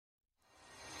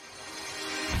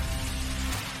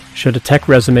Should a tech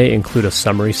resume include a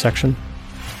summary section?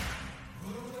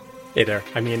 Hey there,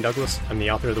 I'm Ian Douglas. I'm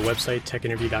the author of the website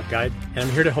techinterview.guide, and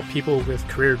I'm here to help people with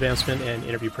career advancement and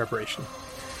interview preparation.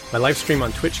 My live stream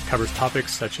on Twitch covers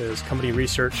topics such as company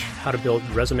research, how to build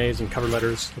resumes and cover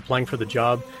letters, applying for the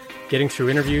job, getting through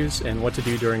interviews, and what to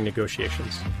do during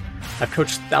negotiations. I've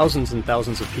coached thousands and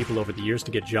thousands of people over the years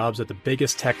to get jobs at the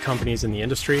biggest tech companies in the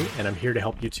industry, and I'm here to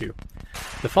help you too.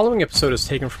 The following episode is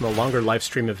taken from a longer live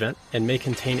stream event and may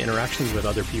contain interactions with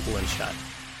other people in chat.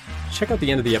 Check out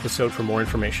the end of the episode for more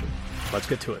information. Let's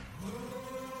get to it.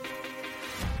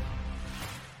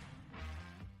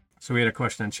 So we had a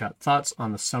question in chat. Thoughts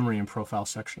on the summary and profile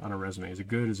section on a resume? Is it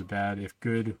good? Is it bad? If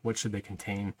good, what should they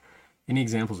contain? Any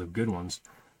examples of good ones?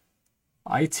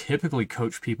 I typically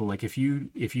coach people, like if you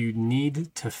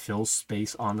need to fill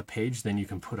space on the page, then you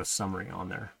can put a summary on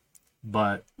there.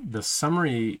 But the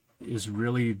summary is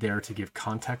really there to give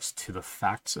context to the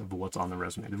facts of what's on the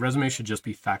resume. The resume should just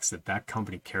be facts that that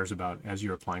company cares about as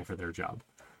you're applying for their job.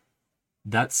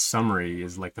 That summary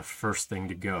is like the first thing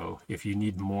to go if you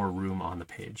need more room on the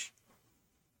page.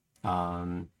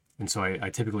 And so I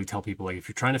typically tell people, like, if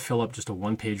you're trying to fill up just a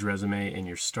one-page resume and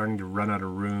you're starting to run out of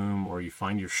room, or you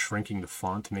find you're shrinking the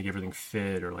font to make everything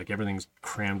fit, or like everything's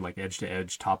crammed like edge to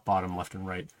edge, top, bottom, left and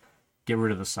right, get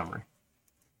rid of the summary.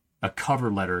 A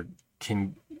cover letter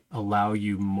can allow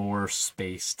you more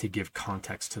space to give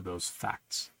context to those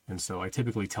facts. And so I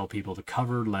typically tell people the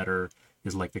cover letter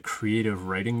is like the creative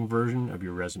writing version of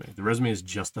your resume. The resume is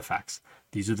just the facts.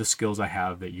 These are the skills I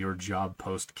have that your job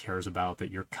post cares about,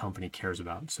 that your company cares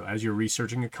about. So as you're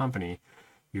researching a company,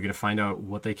 you're going to find out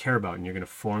what they care about, and you're going to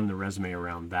form the resume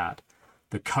around that.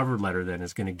 The cover letter then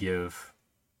is going to give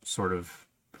sort of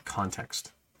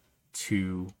context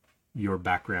to your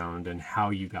background and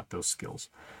how you got those skills.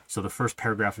 So the first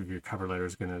paragraph of your cover letter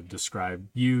is going to describe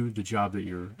you, the job that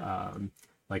you're,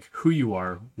 like who you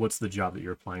are, what's the job that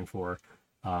you're applying for,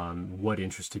 what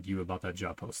interested you about that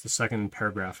job post. The second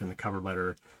paragraph in the cover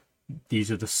letter, these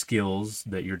are the skills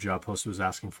that your job post was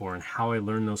asking for and how I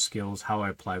learned those skills, how I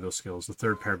apply those skills. The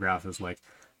third paragraph is like,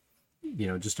 you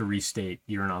know, just to restate,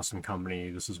 you're an awesome company.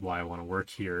 This is why I want to work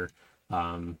here.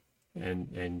 And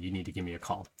you need to give me a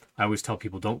call. I always tell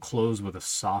people, don't close with a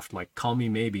soft, like, call me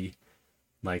maybe,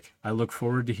 like, I look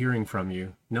forward to hearing from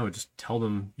you. No, just tell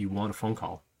them you want a phone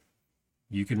call.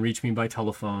 You can reach me by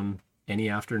telephone any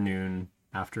afternoon,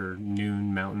 after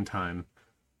noon Mountain Time,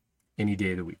 any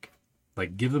day of the week.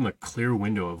 Like, give them a clear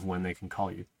window of when they can call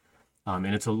you. And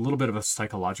it's a little bit of a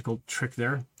psychological trick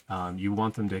there. You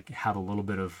want them to have a little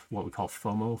bit of what we call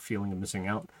FOMO, feeling of missing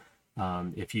out.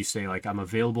 If you say, like, I'm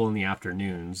available in the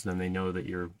afternoons, then they know that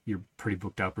you're pretty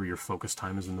booked up, or your focus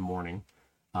time is in the morning.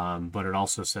 But it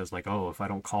also says, like, oh, if I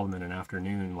don't call them in an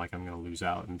afternoon, like, I'm going to lose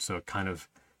out. And so it kind of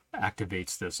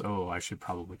activates this, oh, I should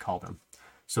probably call them.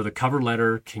 So the cover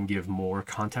letter can give more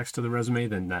context to the resume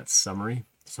than that summary.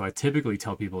 So I typically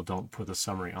tell people, don't put the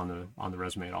summary on the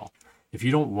resume at all. If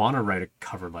you don't want to write a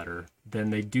cover letter,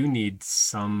 then they do need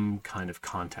some kind of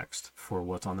context for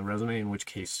what's on the resume, in which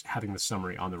case having the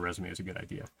summary on the resume is a good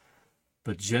idea.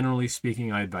 But generally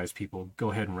speaking, I advise people,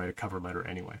 go ahead and write a cover letter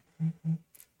anyway. Mm-hmm.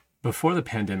 Before the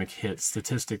pandemic hit,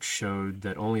 statistics showed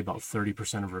that only about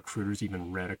 30% of recruiters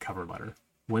even read a cover letter.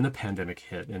 When the pandemic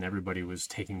hit and everybody was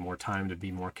taking more time to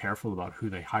be more careful about who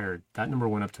they hired, that number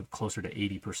went up to closer to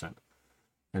 80%.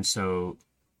 And so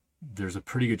there's a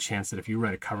pretty good chance that if you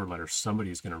write a cover letter,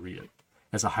 somebody's going to read it.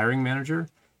 As a hiring manager,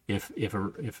 if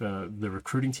the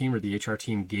recruiting team or the HR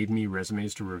team gave me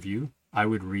resumes to review, I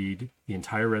would read the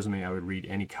entire resume. I would read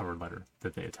any cover letter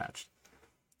that they attached.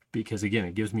 Because again,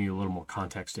 it gives me a little more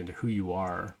context into who you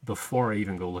are before I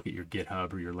even go look at your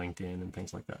GitHub or your LinkedIn and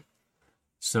things like that.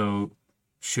 So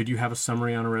should you have a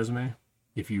summary on a resume?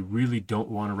 If you really don't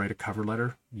want to write a cover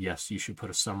letter, yes, you should put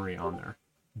a summary on there.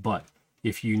 But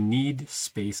if you need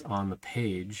space on the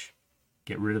page,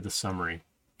 get rid of the summary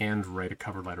and write a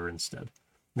cover letter instead.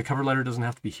 The cover letter doesn't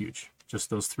have to be huge, just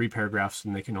those 3 paragraphs,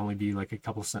 and they can only be like a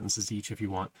couple sentences each if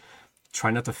you want. Try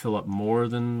not to fill up more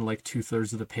than like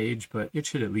 2/3 of the page, but it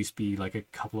should at least be like a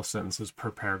couple of sentences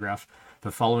per paragraph.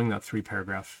 But following that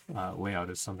 3-paragraph layout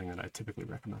is something that I typically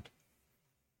recommend.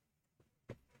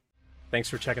 Thanks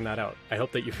for checking that out. I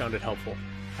hope that you found it helpful.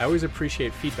 I always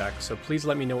appreciate feedback, so please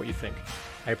let me know what you think.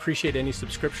 I appreciate any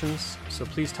subscriptions, so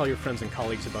please tell your friends and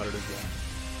colleagues about it as well.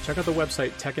 Check out the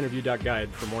website techinterview.guide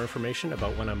for more information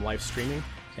about when I'm live streaming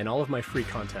and all of my free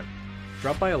content.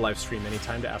 Drop by a live stream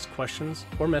anytime to ask questions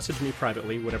or message me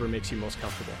privately, whatever makes you most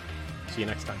comfortable. See you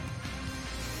next time.